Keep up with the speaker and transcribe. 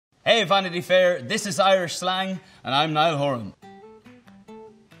Hey Vanity Fair, this is Irish Slang, and I'm Niall Horan.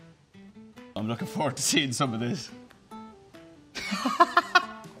 I'm looking forward to seeing some of this.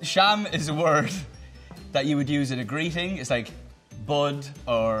 Sham is a word that you would use in a greeting. It's like bud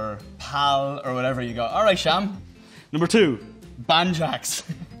or pal or whatever you go. All right, Sham. Number 2, bajanxed.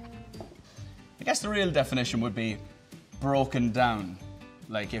 I guess the real definition would be broken down.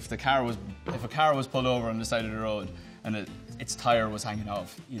 Like if a car was pulled over on the side of the road and its tire was hanging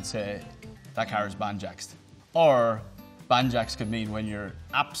off, you'd say that car is bajanxed. Or bajanxed could mean when you're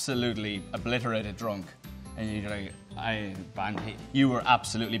absolutely obliterated drunk and you're like, you were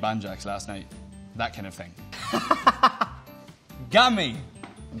absolutely bajanxed last night. That kind of thing. Gammy.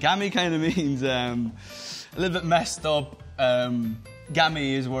 Gammy kind of means a little bit messed up.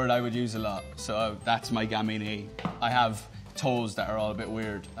 Gammy is a word I would use a lot, so that's my gammy knee. I have toes that are all a bit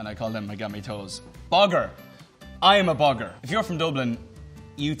weird, and I call them my gammy toes. Bogger. I am a bogger. If you're from Dublin,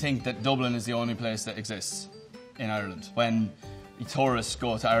 you think that Dublin is the only place that exists in Ireland. When tourists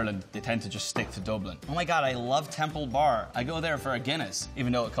go to Ireland, they tend to just stick to Dublin. Oh my God, I love Temple Bar. I go there for a Guinness,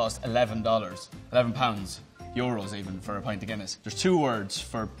 even though it costs $11. £11. Euros even for a pint of Guinness. There's 2 words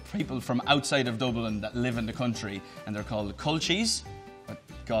for people from outside of Dublin that live in the country, and they're called culchies, but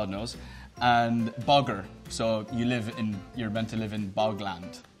God knows, and bogger. So you're meant to live in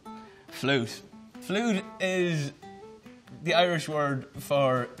bogland. Flute. Flute is the Irish word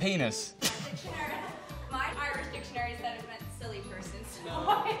for penis. Dictionary. My Irish dictionary said it meant silly person, so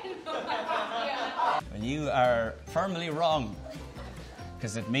I had no idea. And you are firmly wrong,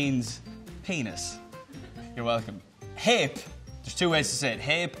 because it means penis. You're welcome. Hape. There's 2 ways to say it,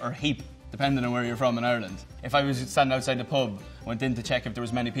 hape or heap, depending on where you're from in Ireland. If I was standing outside the pub, went in to check if there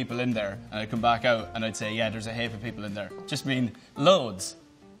was many people in there, and I'd come back out and I'd say, yeah, there's a hape of people in there. Just mean loads.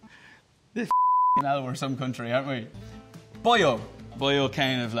 This hell, we're some country, aren't we? Boyo. Boyo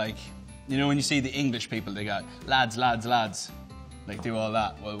kind of like, you know when you see the English people, they got lads, lads, lads. Like do all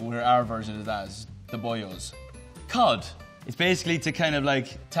that. Well, our version of that is the boyos. Cod. It's basically to kind of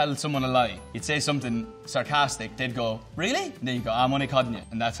like tell someone a lie. You'd say something sarcastic, they'd go, really? And then you go, I'm only codding you.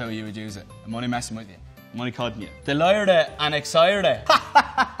 And that's how you would use it. I'm only messing with you. I'm only codding you. Delighted and excited.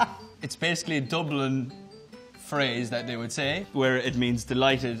 It's basically a Dublin phrase that they would say where it means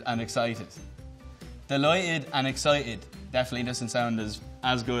delighted and excited. Delighted and excited definitely doesn't sound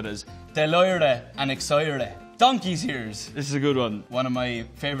as good as delighted and excited. Donkey's ears. This is a good one. One of my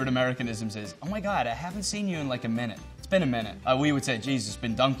favourite Americanisms is, oh my God, I haven't seen you in like a minute. It's been a minute. We would say, Jesus, it's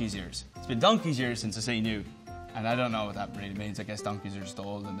been donkey's ears. It's been donkey's ears since I seen you. And I don't know what that really means. I guess donkeys are just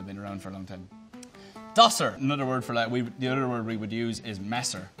old and they've been around for a long time. Dosser. Another word for that, the other word we would use is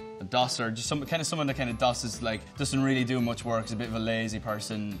messer. A dosser, just someone that kind of dosses, like, doesn't really do much work, is a bit of a lazy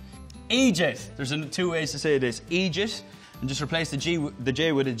person. Aegis. There's 2 ways to say this. Aegis, and just replace the J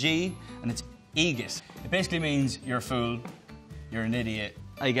with a G, and it's aegis. It basically means you're a fool, you're an idiot.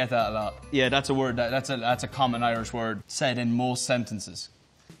 I get that a lot. Yeah, that's a word, that's a common Irish word said in most sentences.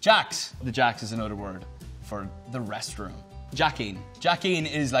 Jacks. The jacks is another word for the restroom. Jacking. Jacking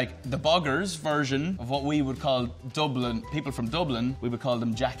is like the boggers version of what we would call Dublin. People from Dublin, we would call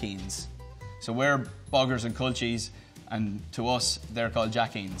them jackines. So we're boggers and culchies, and to us, they're called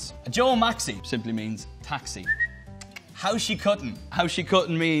jackines. Joe Maxi simply means taxi. How's she cutting? How's she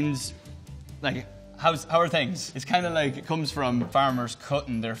cutting means, like, how are things? It's kind of like, it comes from farmers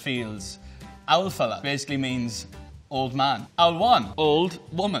cutting their fields. Owl fella basically means old man. Owl one, old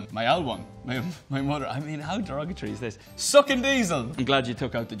woman. My owl one, my mother. I mean, how derogatory is this? Sucking diesel. I'm glad you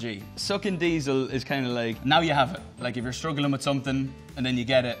took out the G. Sucking diesel is kind of like, now you have it. Like if you're struggling with something and then you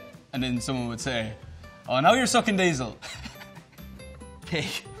get it, and then someone would say, oh, now you're sucking diesel.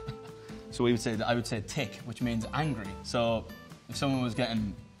 Tick. So I would say tick, which means angry. So if someone was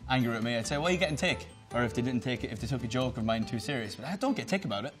getting angry at me, I'd say, why are you getting tick? Or if they didn't take it, if they took a joke of mine too serious, but I don't get tick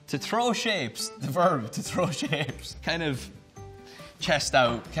about it. To throw shapes, the verb to throw shapes. Kind of chest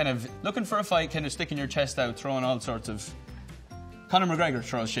out, kind of looking for a fight, kind of sticking your chest out, throwing all sorts of... Conor McGregor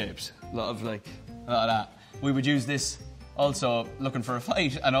throws shapes. A lot of that. We would use this also looking for a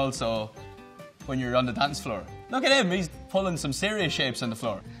fight, and also when you're on the dance floor. Look at him, he's pulling some serious shapes on the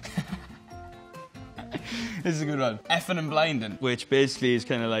floor. This is a good one. Effing and blinding, which basically is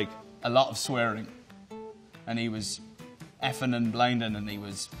kind of like a lot of swearing. And he was effing and blinding, and he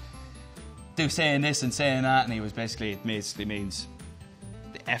was saying this and saying that, and it basically means,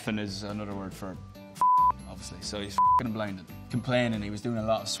 the effing is another word for obviously, so he's and blinding. Complaining, he was doing a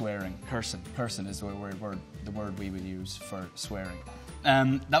lot of swearing. Cursing is the word we would use for swearing.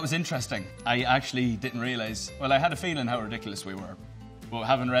 That was interesting. I actually didn't realise, well, I had a feeling how ridiculous we were, but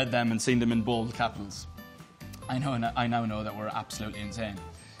having read them and seen them in bold capitals, I now know that we're absolutely insane.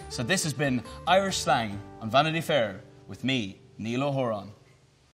 So this has been Irish Slang on Vanity Fair with me, Niall Horan.